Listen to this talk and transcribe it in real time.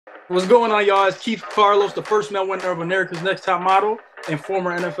What's going on, y'all? It's Keith Carlos, the first male winner of America's Next Top Model and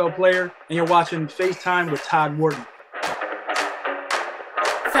former NFL player, and you're watching FaceTime with Todd Wharton.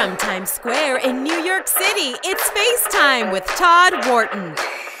 From Times Square in New York City, it's FaceTime with Todd Wharton.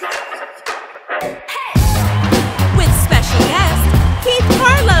 With special guest, Keith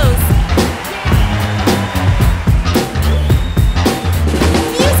Carlos.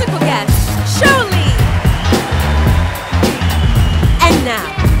 Musical guest, Showly. And now,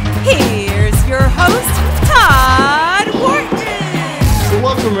 here's your host, Todd Wharton. So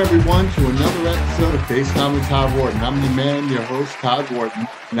welcome everyone to another episode of FaceTime with Todd Wharton. I'm your man, your host, Todd Wharton.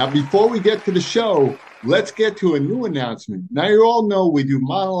 Now before we get to the show, let's get to a new announcement. Now you all know we do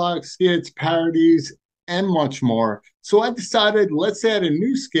monologues, skits, parodies, and much more. So I decided let's add a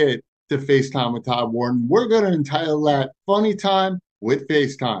new skit to FaceTime with Todd Wharton. We're going to entitle that Funny Time with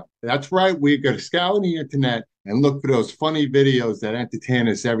FaceTime. That's right, we're going to scour the internet and look for those funny videos that entertain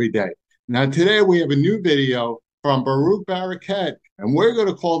us every day. Now today we have a new video from Baruch Baraket, and we're going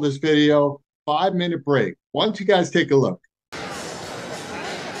to call this video 5-Minute Break. Why don't you guys take a look?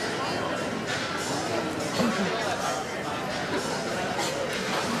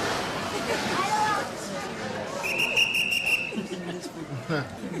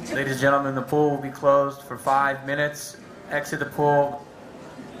 Ladies and gentlemen, the pool will be closed for 5 minutes. Exit the pool.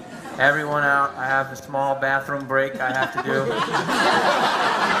 Everyone out. I have a small bathroom break I have to do.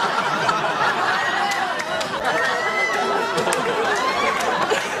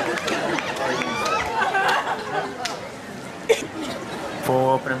 Pool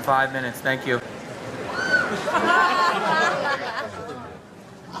open in 5 minutes. Thank you.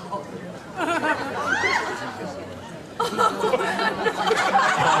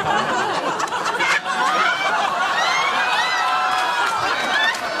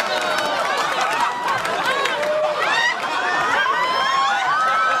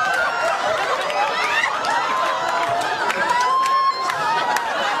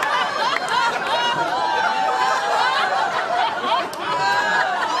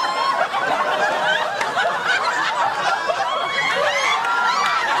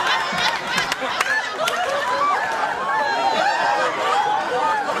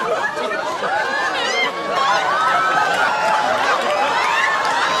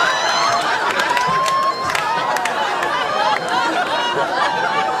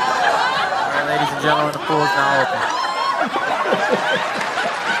 Gentlemen, the pool is now open.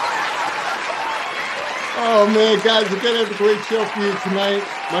 Oh man, guys, we're going to have a great show for you tonight.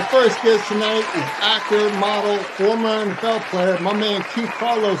 My first guest tonight is actor, model, former NFL player. My man Keith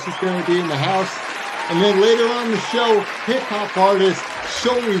Carlos is going to be in the house. And then later on in the show, hip-hop artist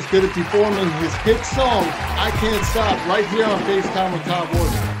Showly is going to be performing his hit song, I Can't Stop, right here on FaceTime with Todd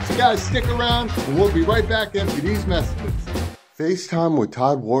Wharton. So guys, stick around, and we'll be right back after these messages. FaceTime with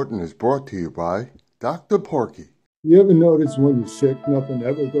Todd Wharton is brought to you by Dr. Porky. You ever notice when you're sick, nothing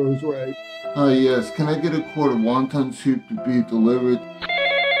ever goes right? Yes. Can I get a quart of wonton soup to be delivered?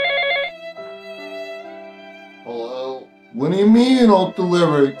 Hello? What do you mean I'll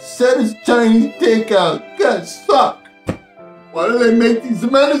deliver it? Said it's Chinese takeout. You guys suck. Why do they make these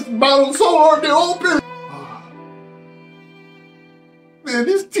medicine bottles so hard to open? Man,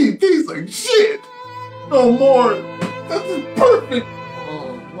 this tea tastes like shit. No more. This is perfect.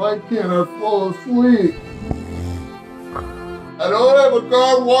 Oh, why can't I fall asleep? I don't have a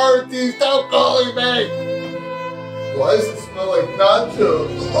car warranty. Stop calling me. Why does it smell like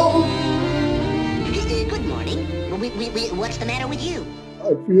nachos? Oh. Good morning. What's the matter with you?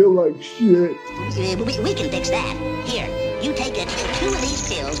 I feel like shit. We can fix that. Here, you take 2 of these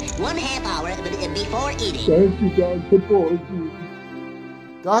pills 1/2 hour before eating. Thank you, Dr. Porky.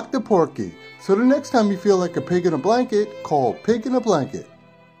 Dr. Porky. So the next time you feel like a pig in a blanket, call Pig in a Blanket.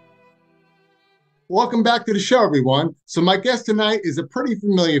 Welcome back to the show, everyone. So my guest tonight is a pretty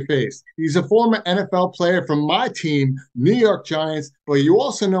familiar face. He's a former NFL player from my team, New York Giants, but you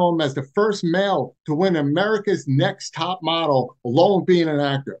also know him as the first male to win America's Next Top Model, along with being an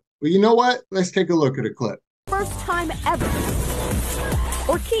actor. But you know what? Let's take a look at a clip. First time ever.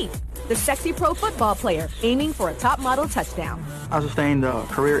 Or Keith, the sexy pro football player aiming for a top model touchdown. I sustained a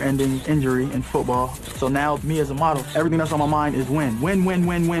career-ending injury in football. So now, me as a model, everything that's on my mind is win. Win, win,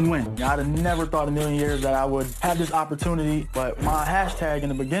 win, win, win. I'd have never thought in a million years that I would have this opportunity, but my hashtag in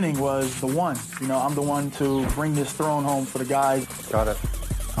the beginning was the one. You know, I'm the one to bring this throne home for the guys. Got it.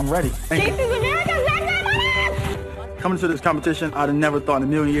 I'm ready. Thank you. This is America's Next Top Model! Coming to this competition, I'd have never thought in a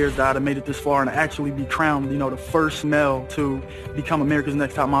million years that I'd have made it this far and actually be crowned, you know, the first male to become America's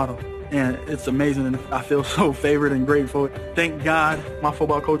Next Top Model. and it's amazing, and I feel so favored and grateful. Thank God, my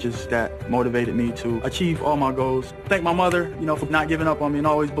football coaches that motivated me to achieve all my goals. Thank my mother, for not giving up on me and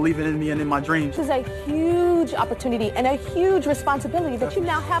always believing in me and in my dreams. This is a huge opportunity and a huge responsibility that you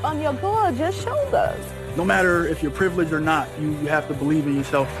now have on your gorgeous shoulders. No matter if you're privileged or not, you have to believe in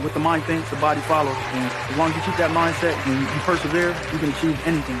yourself. What the mind thinks, the body follows. And as long as you keep that mindset and you persevere, you can achieve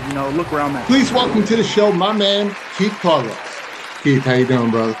anything. Look where I'm at. Please welcome to the show my man, Keith Carlos. Keith, how you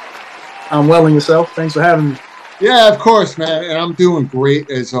doing, brother? I'm well, and yourself? Thanks for having me. Yeah, of course, man. And I'm doing great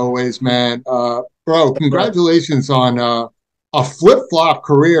as always, man. Bro, congratulations on a flip-flop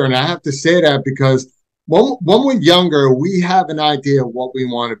career. And I have to say that because when we're younger, we have an idea of what we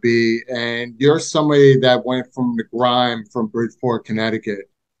want to be. And you're somebody that went from the grime from Bridgeport, Connecticut,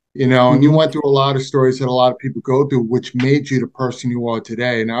 and you went through a lot of stories that a lot of people go through, which made you the person you are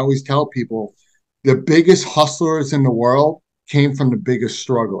today. And I always tell people the biggest hustlers in the world came from the biggest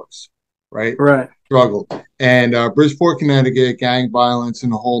strugglers, right? Right. Struggle. And Bridgeport, Connecticut, gang violence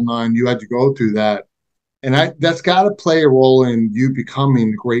and the whole nine, you had to go through that. And that's got to play a role in you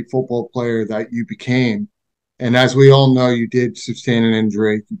becoming the great football player that you became. And as we all know, you did sustain an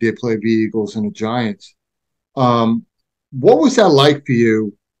injury. You did play the Eagles and the Giants. What was that like for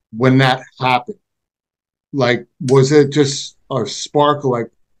you when that happened? Like, was it just a spark? Like,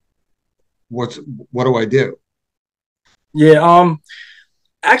 what do I do? Yeah.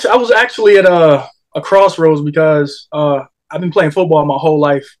 Actually, I was actually at a crossroads because I've been playing football my whole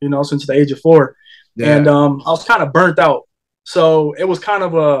life, since the age of 4. Yeah. And I was kind of burnt out. So it was kind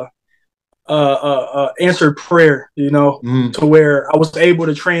of a answered prayer, to where I was able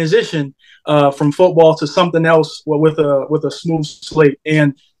to transition from football to something else with a smooth slate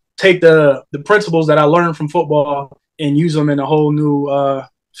and take the principles that I learned from football and use them in a whole new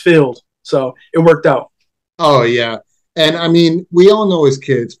field. So it worked out. Oh, yeah. And I mean, we all know as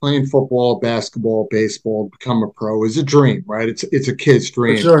kids playing football, basketball, baseball, become a pro is a dream, right? It's a kid's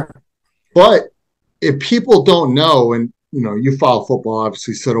dream. For sure. But if people don't know, and you follow football,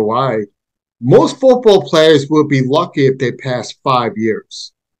 obviously, so do I, most football players will be lucky if they pass 5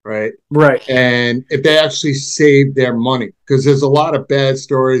 years, right? Right. And if they actually save their money, because there's a lot of bad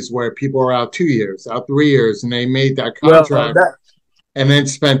stories where people are out 2 years, out 3 years, and they made that contract and then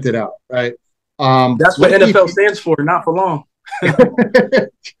spent it out, right? That's what NFL stands for, not for long.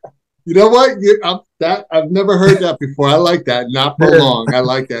 You know what? I've never heard that before. I like that. Not for long. I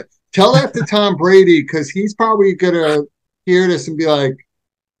like that. Tell that to Tom Brady, because he's probably gonna hear this and be like,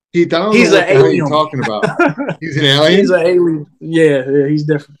 Keith, I don't know what the hell you're talking about. He's an alien? He's an alien. Yeah, he's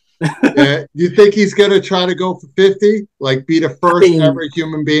different. Yeah. You think he's gonna try to go for 50? Like be the first ever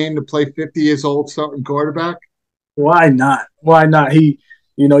human being to play 50 years old starting quarterback? Why not? Why not? He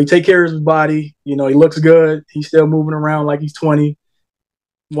take care of his body. He looks good. He's still moving around like he's 20.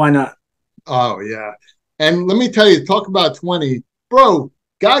 Why not? Oh, yeah. And let me tell you, talk about 20. Bro,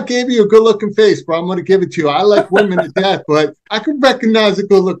 God gave you a good-looking face, bro. I'm going to give it to you. I like women to death, but I can recognize a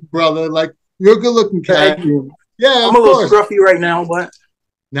good-looking brother. Like, you're a good-looking cat. Thank you. Yeah, I'm a little scruffy right now, but...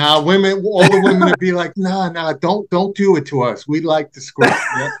 Nah, all the women would be like, nah, don't do it to us. We like the scruff.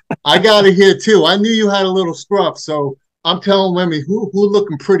 Yeah? I got it here, too. I knew you had a little scruff, so... I'm telling women who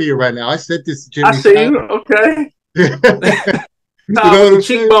looking prettier right now. I said this to Jimmy. I see you. Okay.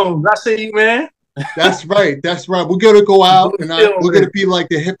 Cheekbones. I see you, man. That's right. We're gonna go out and we're gonna be like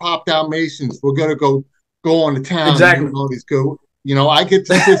the hip hop Dalmatians. We're gonna go on the town. Exactly. And all these I get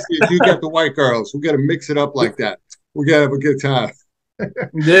the sisters, you get the white girls. We gotta mix it up like that. We're gonna have a good time.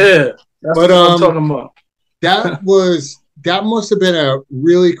 Yeah. That's what I'm talking about. That must have been a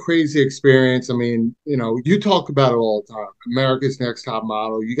really crazy experience. I mean, you talk about it all the time. America's Next Top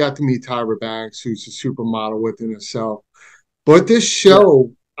Model. You got to meet Tyra Banks, who's a supermodel within herself. But this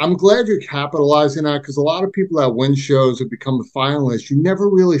show, I'm glad you're capitalizing on it, because a lot of people that win shows or become the finalists, you never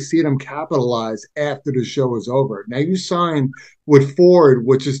really see them capitalize after the show is over. Now, you signed with Ford,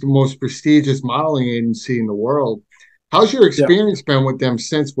 which is the most prestigious modeling agency in the world. How's your experience been with them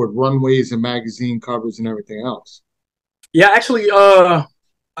since, with runways and magazine covers and everything else? Yeah, actually, I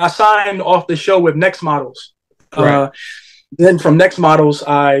signed off the show with Next Models. Right. Then from Next Models,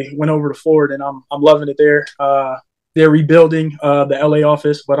 I went over to Ford, and I'm loving it there. They're rebuilding the LA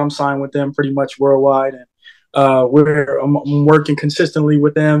office, but I'm signed with them pretty much worldwide, and I'm working consistently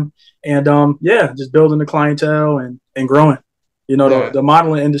with them, and just building the clientele and growing. The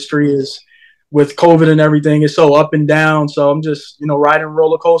modeling industry is, with COVID and everything, is so up and down. So I'm just riding a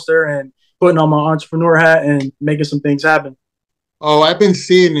roller coaster and putting on my entrepreneur hat and making some things happen. Oh, I've been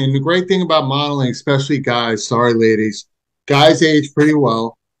seeing it. And the great thing about modeling, especially guys, sorry, ladies, guys age pretty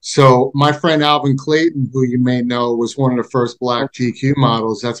well. So my friend Alvin Clayton, who you may know, was one of the first Black GQ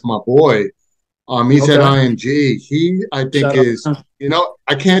models. That's my boy. He's at IMG. He, I think, is, you know,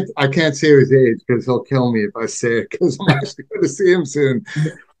 I can't say his age because he'll kill me if I say it because I'm actually going to see him soon.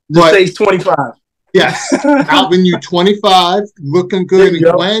 Just say he's 25. Yes, Alvin, you 25, looking good.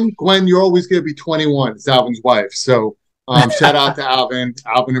 And Gwen, you're always going to be 21. It's Alvin's wife. So shout out to Alvin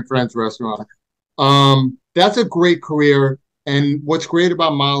and Friends Restaurant. That's a great career. And what's great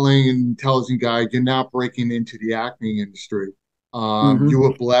about modeling and intelligent guy, you're now breaking into the acting industry. You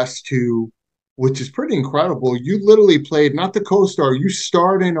were blessed to, which is pretty incredible. You literally played, not the co-star, you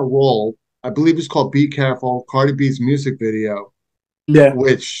starred in a role, I believe it's called Be Careful, Cardi B's music video. Yeah.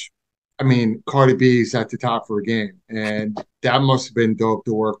 Which, I mean, Cardi B's at the top for a game. And that must have been dope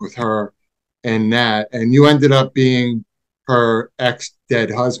to work with her and that. And you ended up being her ex-dead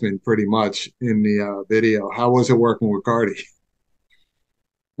husband pretty much in the video. How was it working with Cardi?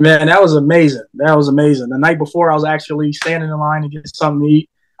 Man, that was amazing. That was amazing. The night before, I was actually standing in line to get something to eat.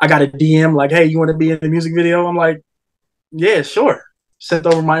 I got a DM like, hey, you want to be in the music video? I'm like, yeah, sure. Sent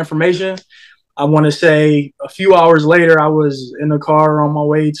over my information. I want to say a few hours later, I was in the car on my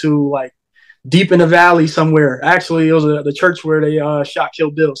way to like deep in the valley somewhere. Actually, it was the church where they shot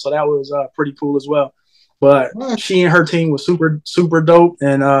Kill Bill. So that was pretty cool as well. But she and her team was super, super dope.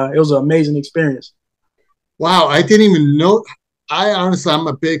 And it was an amazing experience. Wow. I didn't even know. I'm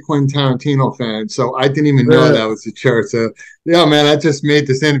a big Quentin Tarantino fan, so I didn't even know that was the church. So, yeah, man, that just made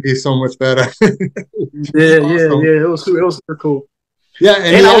this interview so much better. Yeah. It was super cool. Yeah,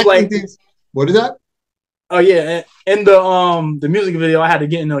 and I was like, what is that? Oh yeah, in the music video, I had to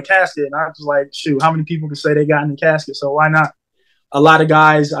get into a casket, and I was like, shoot, how many people can say they got in the casket? So why not? A lot of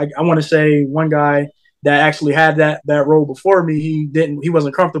guys. I want to say one guy that actually had that role before me. He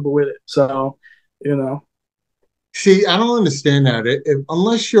wasn't comfortable with it. So, you know. See, I don't understand that.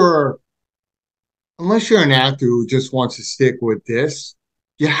 Unless you're an actor who just wants to stick with this,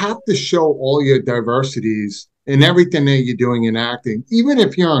 you have to show all your diversities in everything that you're doing in acting, even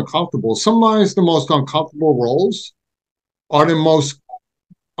if you're uncomfortable. Sometimes the most uncomfortable roles are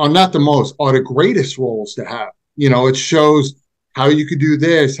not the most, are the greatest roles to have. You know, it shows how you could do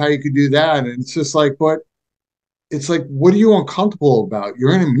this, how you could do that. And it's just like, but it's like, what are you uncomfortable about?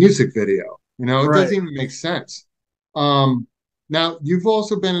 You're in a music video. You know, it doesn't even make sense. Now you've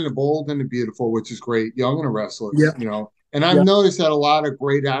also been in The Bold and the Beautiful, which is great, Young and the Restless, you know, and I've noticed that a lot of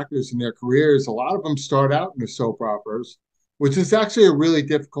great actors in their careers, a lot of them start out in the soap operas, which is actually a really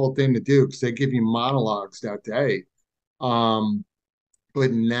difficult thing to do because they give you monologues that day.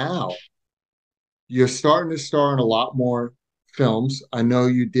 But now you're starting to star in a lot more films. I know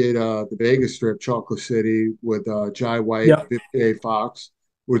you did the Vegas Strip, Chocolate City with Jai White, Vivica Fox,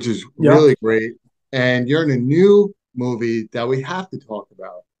 which is really great. And you're in a new movie that we have to talk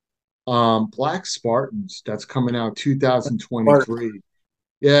about. Black Spartans, that's coming out 2023.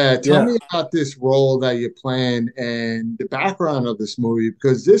 Yeah, tell me about this role that you're playing and the background of this movie,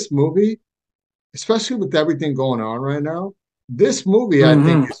 because this movie, especially with everything going on right now, this movie I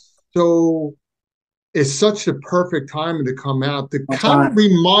think is such the perfect time to come out to kind of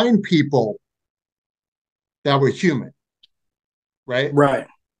remind people that we're human, right? Right.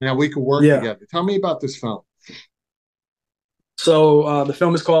 Now we can work together. Tell me about this film. So the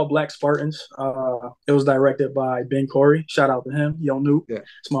film is called Black Spartans. It was directed by Ben Corey. Shout out to him. Yo, Noob.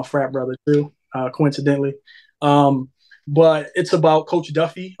 It's my frat brother too, coincidentally. But it's about Coach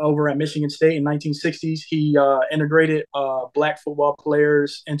Duffy over at Michigan State in 1960s. He integrated black football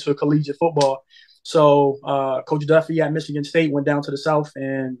players into collegiate football. So Coach Duffy at Michigan State went down to the South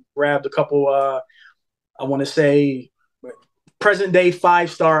and grabbed a couple, I want to say, present-day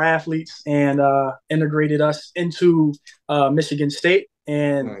 5-star athletes and integrated us into Michigan State.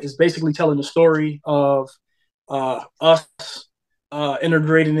 And it's basically telling the story of us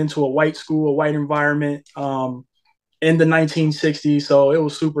integrating into a white school, a white environment in the 1960s. So it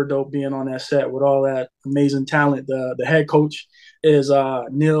was super dope being on that set with all that amazing talent. The head coach is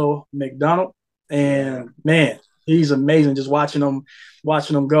Neil McDonald. And, man, he's amazing just watching him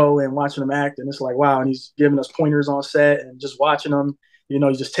go and watching him act. And it's like, wow. And he's giving us pointers on set and just watching him, you know,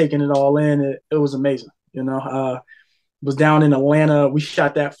 he's just taking it all in. It was amazing. You know, was down in Atlanta. We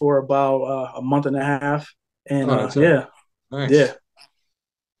shot that for about a month and a half. And nice. Yeah.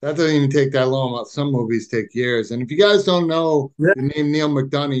 That doesn't even take that long. Some movies take years. And if you guys don't know the name Neil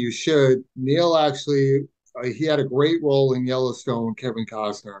McDonough, you should. Neil actually, he had a great role in Yellowstone, Kevin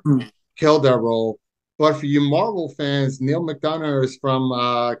Costner. Killed that role. But for you Marvel fans, Neil McDonough is from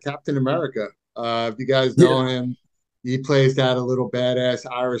Captain America. If you guys know him, he plays that a little badass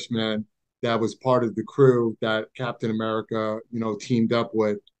Irishman that was part of the crew that Captain America, you know, teamed up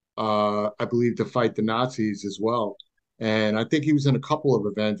with. I believe, to fight the Nazis as well. And I think he was in a couple of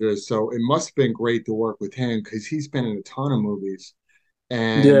Avengers, so it must have been great to work with him because he's been in a ton of movies.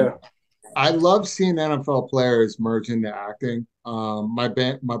 And Yeah. I love seeing NFL players merge into acting. My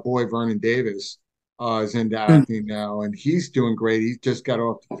boy Vernon Davis is into Mm. acting now, and he's doing great. He just got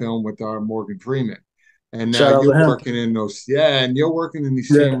off the film with Morgan Freeman, and now Shout out to you're him. working in those, yeah, and you're working in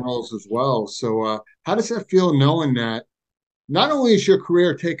these Yeah. same roles as well. So, how does that feel knowing that not only is your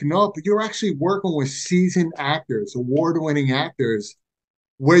career taken off, but you're actually working with seasoned actors, award-winning actors,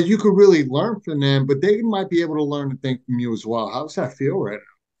 where you could really learn from them, but they might be able to learn a thing from you as well. How does that feel right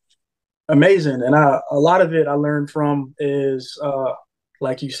Amazing. And a lot of it I learned from is,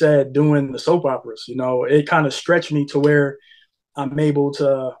 like you said, doing the soap operas. You know, it kind of stretched me to where I'm able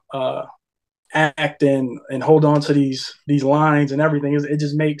to act and hold on to these lines and everything. It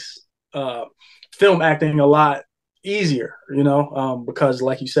just makes film acting a lot easier, you know, because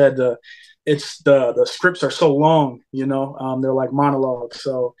like you said, the scripts are so long, you know, they're like monologues.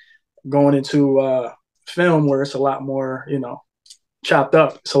 So going into film where it's a lot more, you know, chopped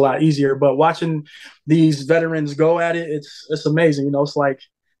up, it's a lot easier. But watching these veterans go at it, it's amazing. You know, it's like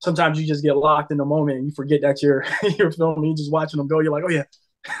sometimes you just get locked in the moment and you forget that you're filming. You're just watching them go. You're like, oh yeah,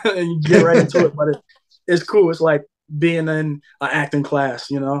 and you get right into it. But it's cool. It's like being in an acting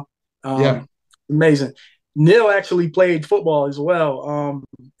class. You know, now? amazing. Neil actually played football as well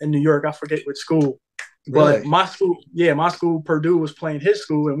in New York. I forget which school. But Really? my school, Purdue, was playing his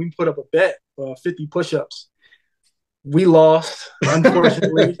school, and we put up a bet, 50 push-ups. We lost,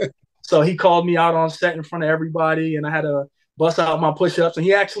 unfortunately. So he called me out on set in front of everybody, and I had to bust out my push-ups. And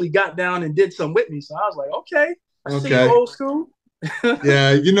he actually got down and did some with me. So I was like, okay, I see you, Okay. old school.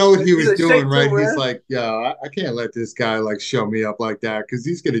 Yeah, you know what he He's was a doing, shape right? too, He's man. like, yeah, I can't let this guy like show me up like that because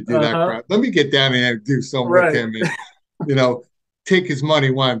he's gonna do that Uh-huh. crap. Let me get down there and do something with Right. him and you know, take his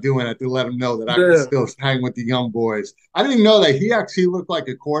money while I'm doing it to let him know that I can Yeah. still hang with the young boys. I didn't know that he actually looked like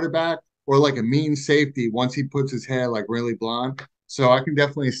a quarterback or like a mean safety once he puts his hair like really blonde. So I can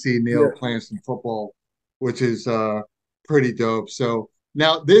definitely see Neil Yeah. playing some football, which is pretty dope. So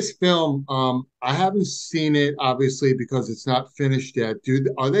now this film, I haven't seen it obviously because it's not finished yet.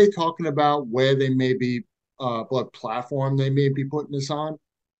 Are they talking about where they may be, what platform they may be putting this on?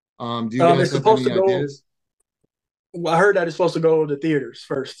 Do you guys It's have supposed any to go. ideas? Well, I heard that it's supposed to go to theaters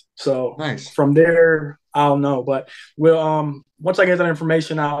first. So Nice. from there, I don't know. But we'll once I get that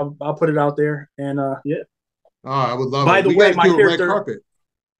information, I'll put it out there. And yeah. Oh, I would love By it. the We got way, to my do a red character carpet.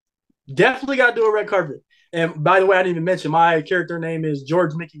 definitely got to do a red carpet. And by the way, I didn't even mention my character name is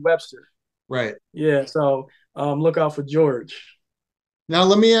George Mickey Webster. Right. Yeah, so look out for George. Now,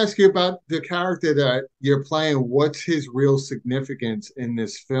 let me ask you about the character that you're playing. What's his real significance in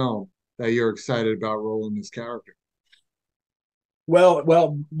this film that you're excited about rolling this character?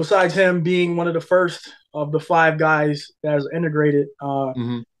 Well, besides him being one of the first of the five guys that was integrated,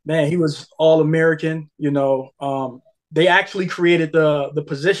 Hmm. man, he was all American. You know, they actually created the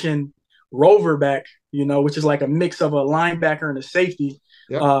position rover back, you know, which is like a mix of a linebacker and a safety,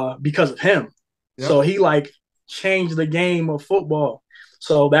 Yep. because of him. So Yep. he like changed the game of football.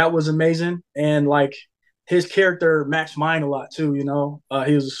 So that was amazing, and like his character matched mine a lot too. You know,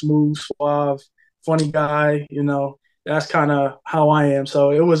 he was a smooth, suave, funny guy. You know, that's kind of how I am. So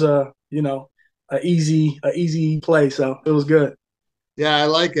it was a easy play. So it was good. Yeah, I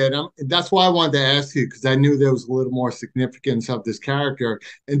like it. That's why I wanted to ask you because I knew there was a little more significance of this character.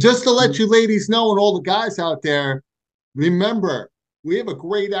 And just to let you ladies know and all the guys out there, remember, we have a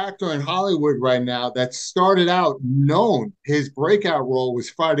great actor in Hollywood right now that started out known. His breakout role was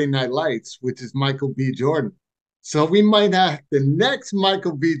Friday Night Lights, which is Michael B. Jordan. So we might have the next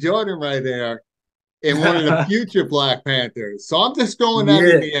Michael B. Jordan right there in one of the future Black Panthers. So I'm just throwing that in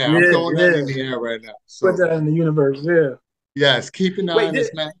Yeah, the air. I'm yeah, throwing that yeah. in the air right now. Put So that in the universe. Yeah. yes, keep an eye Wait, on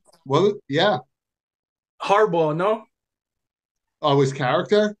this man. Well, yeah. Hardball? No. Oh, his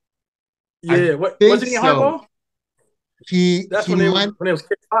character? I Yeah. What think wasn't he in so. Hardball? That's He might. when they was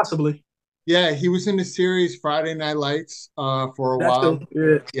kids, possibly. Yeah, he was in the series Friday Night Lights for a That's the while.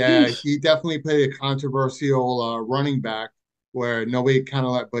 yeah. Yeah, Sheesh. he definitely played a controversial running back where nobody kind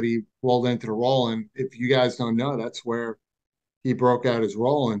of let, but he rolled into the role. And if you guys don't know, that's where he broke out his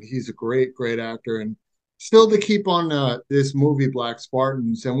role. And he's a great, great actor. And still to keep on this movie, Black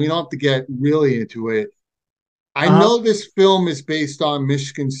Spartans, and we don't have to get really into it. I Uh-huh. know this film is based on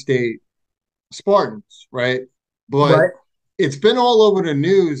Michigan State Spartans, right? But Right. it's been all over the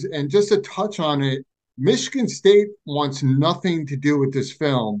news. And just to touch on it, Michigan State wants nothing to do with this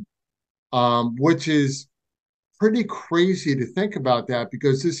film, which is pretty crazy to think about that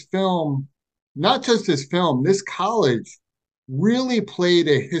because this film, not just this film, this college really played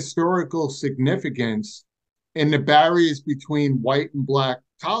a historical significance in the barriers between white and black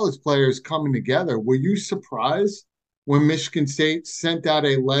college players coming together. Were you surprised when Michigan State sent out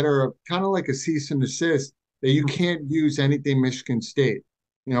a letter of kind of like a cease and desist that you can't use anything Michigan State?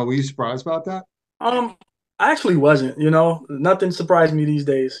 Were you surprised about that? I actually wasn't. Nothing surprised me these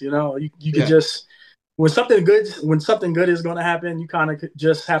days. You could Yeah. just when something good is going to happen, you kind of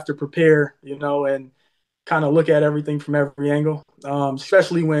just have to prepare. And kind of look at everything from every angle,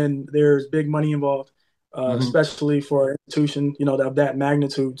 especially when there's big money involved, especially for an institution, of that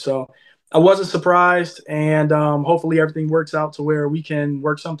magnitude. So I wasn't surprised, and hopefully everything works out to where we can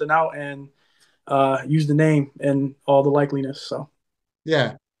work something out and use the name in all the likeliness. So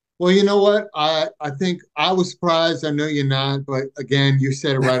Yeah. Well, you know what? I think I was surprised. I know you're not, but again, you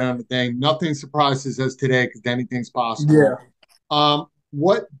said it right on the thing. Nothing surprises us today because anything's possible.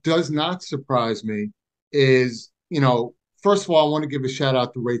 What does not surprise me is, first of all, I want to give a shout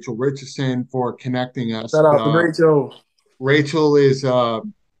out to Rachel Richardson for connecting us. Shout out to Rachel. Rachel is a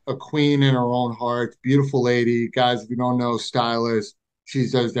queen in her own heart, beautiful lady. Guys, if you don't know, stylist, she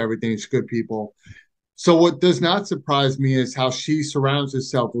does everything. She's good people. So what does not surprise me is how she surrounds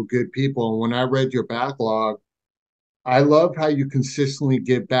herself with good people. And when I read your backlog, I love how you consistently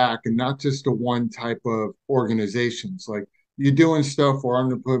give back, and not just to one type of organizations. Like, you're doing stuff for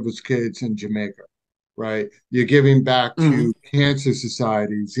underprivileged kids in Jamaica, right? You're giving back to cancer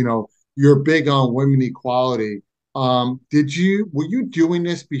societies. You're big on women equality. Were you doing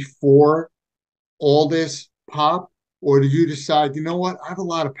this before all this popped? Or did you decide, you know what, I have a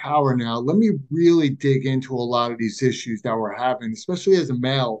lot of power now. Let me really dig into a lot of these issues that we're having, especially as a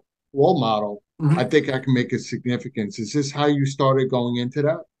male role model. I think I can make a significance. Is this how you started going into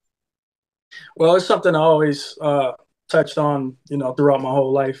that? Well, it's something I always touched on, throughout my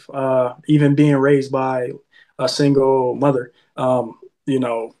whole life, even being raised by a single mother, with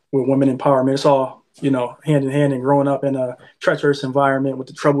women empowerment. It's all, hand in hand, and growing up in a treacherous environment with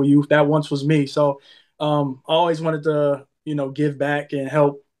the troubled youth. That once was me. So I always wanted to, give back and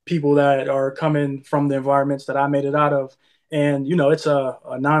help people that are coming from the environments that I made it out of. And, it's a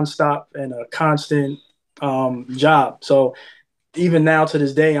nonstop and a constant job. So even now to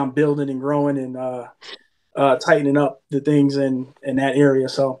this day, I'm building and growing and tightening up the things in that area.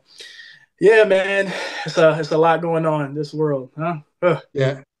 So, yeah, man, it's a lot going on in this world, huh?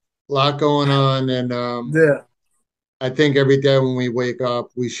 Yeah, a lot going on. And yeah. I think every day when we wake up,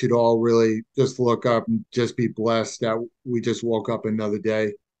 we should all really just look up and just be blessed that we just woke up another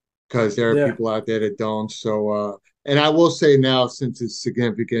day, because there are people out there that don't. So, and I will say now, since it's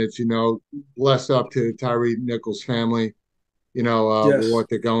significant, bless up to Tyree Nichols' family, what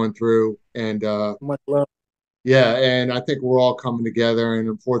they're going through. And much love. Yeah, and I think we're all coming together. And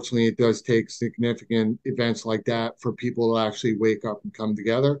unfortunately, it does take significant events like that for people to actually wake up and come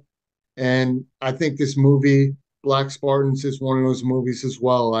together. And I think this movie, Black Spartans, is one of those movies as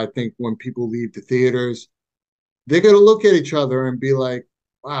well. I think when people leave the theaters, they're going to look at each other and be like,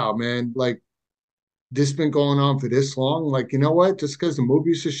 wow, man, like, this has been going on for this long. Like, you know what? Just because the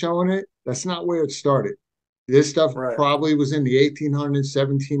movies are showing it, that's not where it started. This stuff probably was in the 1800s,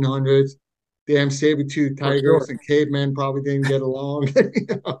 1700s. Damn saber-toothed tigers and cavemen probably didn't get along.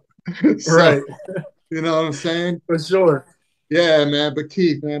 So, you know what I'm saying? For sure. Yeah, man. But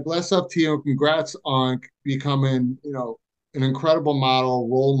Keith, man, bless up to you, and congrats on becoming, an incredible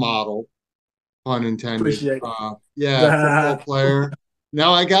role model, pun intended. Appreciate it. Football player.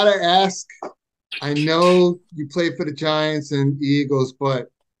 Now I gotta ask, I know you play for the Giants and Eagles, but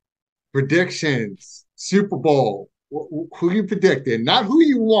predictions, Super Bowl, who you predicting? Not who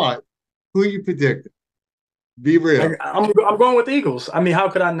you want, who you predicting? Be real. I'm going with the Eagles. I mean, how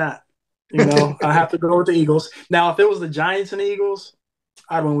could I not? I have to go with the Eagles. Now, if it was the Giants and the Eagles,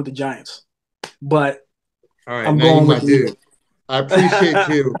 I'd win with the Giants. But all right, I'm going with my dude. I appreciate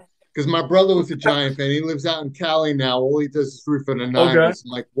you, because my brother was a Giant fan. He lives out in Cali now. All he does is root for the Niners. Okay.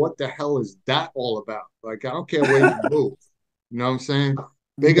 I'm like, what the hell is that all about? Like, I don't care where you move. You know what I'm saying?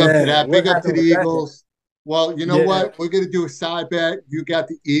 Big up to that. Big up to the Eagles. Well, you know what? We're going to do a side bet. You got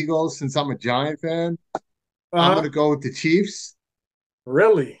the Eagles. Since I'm a Giant fan, I'm going to go with the Chiefs.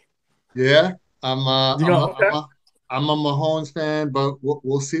 Really? Yeah. I'm a Mahomes fan, but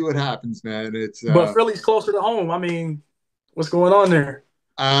we'll see what happens, man. But Philly's closer to home. I mean, what's going on there?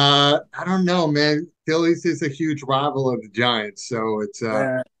 I don't know, man. Philly's is a huge rival of the Giants, so it's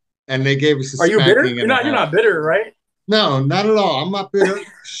and they gave us a spanking. Are you bitter? You're not bitter, right? No, not at all. I'm not bitter.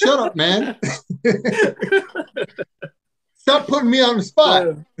 Shut up, man. Stop putting me on the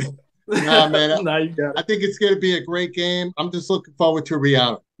spot. Nah, man. Nah, you got it. I think it's going to be a great game. I'm just looking forward to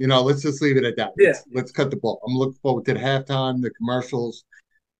Rihanna. You know, let's just leave it at that. Yeah. Let's cut the ball. I'm looking forward to the halftime, the commercials.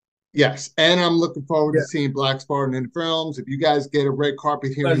 Yes, and I'm looking forward to seeing Black Spartan in the films. If you guys get a red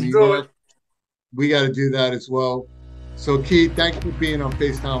carpet here in New York, we got to do that as well. So, Keith, thank you for being on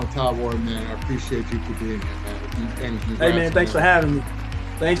FaceTime with Todd Wharton, man. I appreciate you for being here, man. Hey, man, thanks for having me.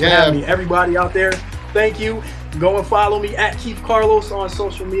 Thanks for having me. Everybody out there, thank you. Go and follow me at Keith Carlos on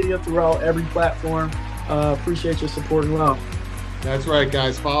social media throughout every platform. Appreciate your support and love. That's right,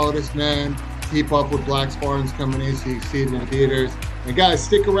 guys. Follow this man. Keep up with Black Spartans coming in so you see it in the theaters. And, guys,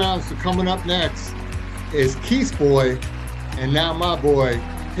 stick around. So, coming up next is Keith's boy, and now my boy,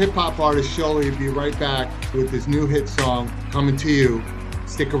 hip-hop artist Showly. Will be right back with his new hit song, Coming to You.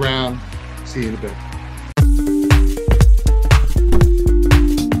 Stick around. See you in a bit.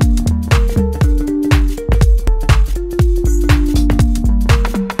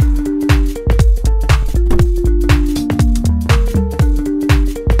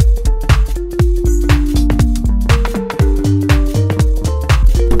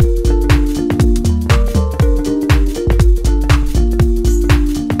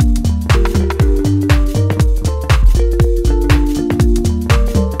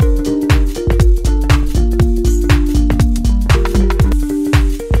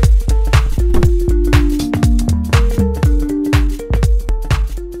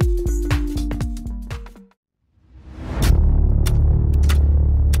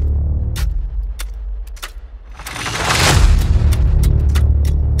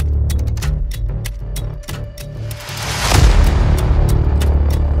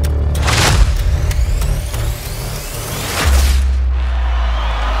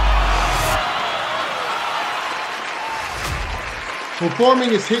 Performing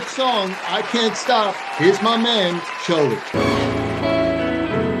his hit song, I Can't Stop, here's my man, Showly.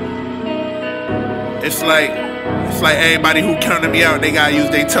 It's like everybody who counted me out, they gotta use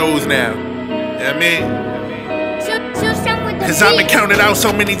their toes now. You know what I mean? Cause I've been counted out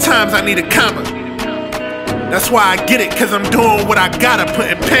so many times, I need a comma. That's why I get it, cause I'm doing what I gotta,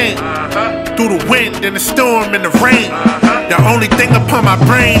 putting pain through the wind and the storm and the rain. The only thing upon my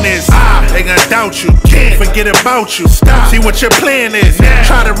brain is they gonna doubt you, can't forget about you. See what your plan is,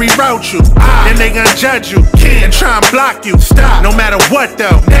 try to reroute you. Then they gonna judge you, and try and block you. No matter what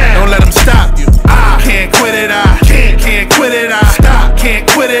though, don't let them stop you. Can't quit it, I can't quit it, I can't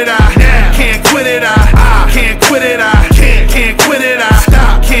quit it, I can't quit it, I can't quit it, I can't quit it,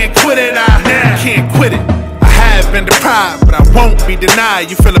 I can't quit it, I can't quit it. I've been deprived, but I won't be denied.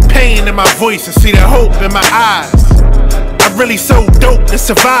 You feel the pain in my voice and see the hope in my eyes. I'm really so dope to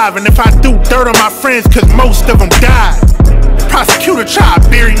survive, and if I do dirt on my friends, cause most of them died. The prosecutor tried to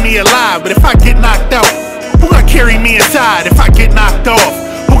bury me alive, but if I get knocked out, who gonna carry me inside? If I get knocked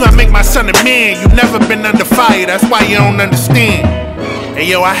off, who gonna make my son a man? You never been under fire, that's why you don't understand. And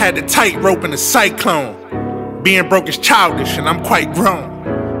yo, I had the tightrope in the cyclone. Being broke is childish, and I'm quite grown.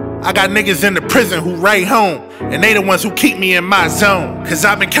 I got niggas in the prison who write home, and they the ones who keep me in my zone. Cause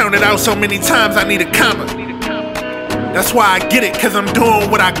I've been counted out so many times, I need a comma. That's why I get it, cause I'm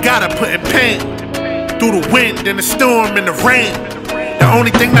doing what I gotta, putting pain through the wind and the storm and the rain. The only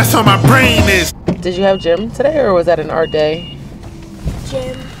thing that's on my brain is... Did you have gym today, or was that an art day?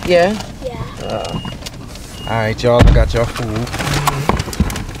 Gym. Yeah? Yeah. Alright, y'all, I got y'all food.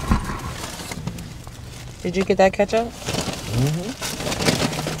 Did you get that ketchup?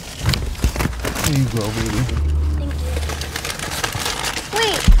 Here you go, baby. Thank you.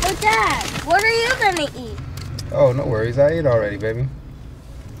 Wait, but Dad, what are you gonna eat? Oh, no worries. I ate already, baby.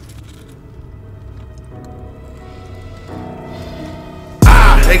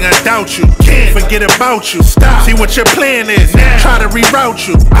 They gonna doubt you, can't forget about you. See what your plan is, try to reroute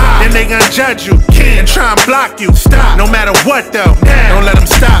you. Then they gonna judge you, and try and block you. No matter what though, don't let them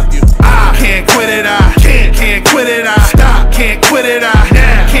stop you. Can't quit it, I can't quit it, I can't quit it, I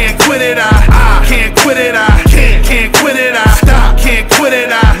can't quit it, I can't quit it, I can't quit it, I can't quit it,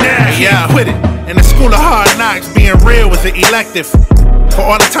 I can't quit it. In the school of hard knocks, being real was an elective. For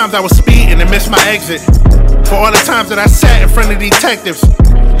all the times I was speeding and missed my exit. For all the times that I sat in front of detectives.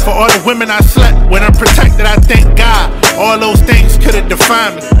 For all the women I slept with unprotected, I thank God. All those things could have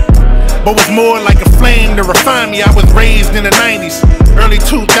defined me, but was more like a flame to refine me. I was raised in the 90s, early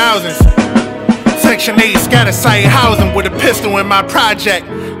 2000s. Section 8 scatter site housing with a pistol in my project.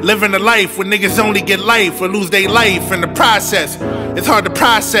 Living a life where niggas only get life or lose their life in the process. It's hard to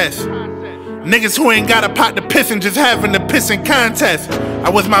process. Niggas who ain't got a pot to piss and just having a pissing contest. I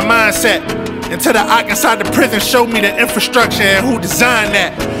was my mindset until the ock inside the prison showed me the infrastructure and who designed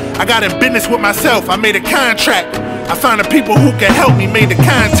that. I got in business with myself, I made a contract. I found the people who can help me, made the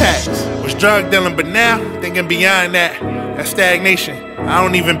contacts. Was drug dealing, but now thinking beyond that. That's stagnation. I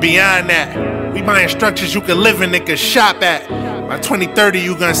don't even beyond that. We buying structures you can live in and can shop at. By 2030,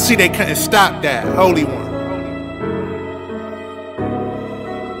 you gonna see they couldn't stop that. Holy one.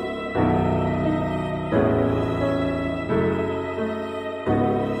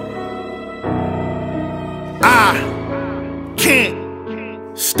 I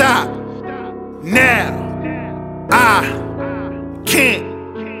can't stop now. I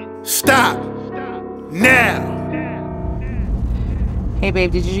can't stop now. Hey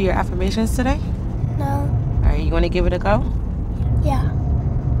babe, did you do your affirmations today? No. Are you gonna give it a go? Yeah.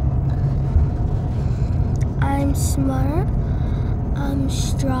 I'm smart. I'm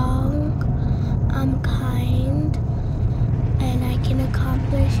strong. I'm kind. And I can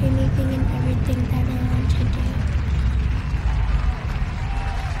accomplish anything and everything that I want to do.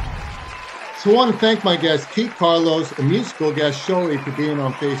 So I want to thank my guest, Keith Carlos, and musical guest, Showly, for being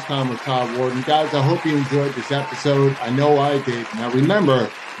on FaceTime with Todd Wharton. Guys, I hope you enjoyed this episode. I know I did. Now remember,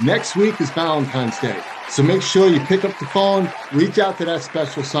 next week is Valentine's Day. So make sure you pick up the phone, reach out to that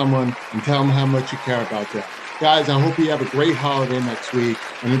special someone, and tell them how much you care about them. Guys, I hope you have a great holiday next week.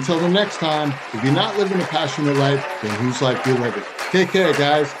 And until the next time, if you're not living a passionate life, then whose life you're living? Take care,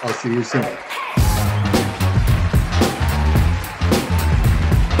 guys. I'll see you soon.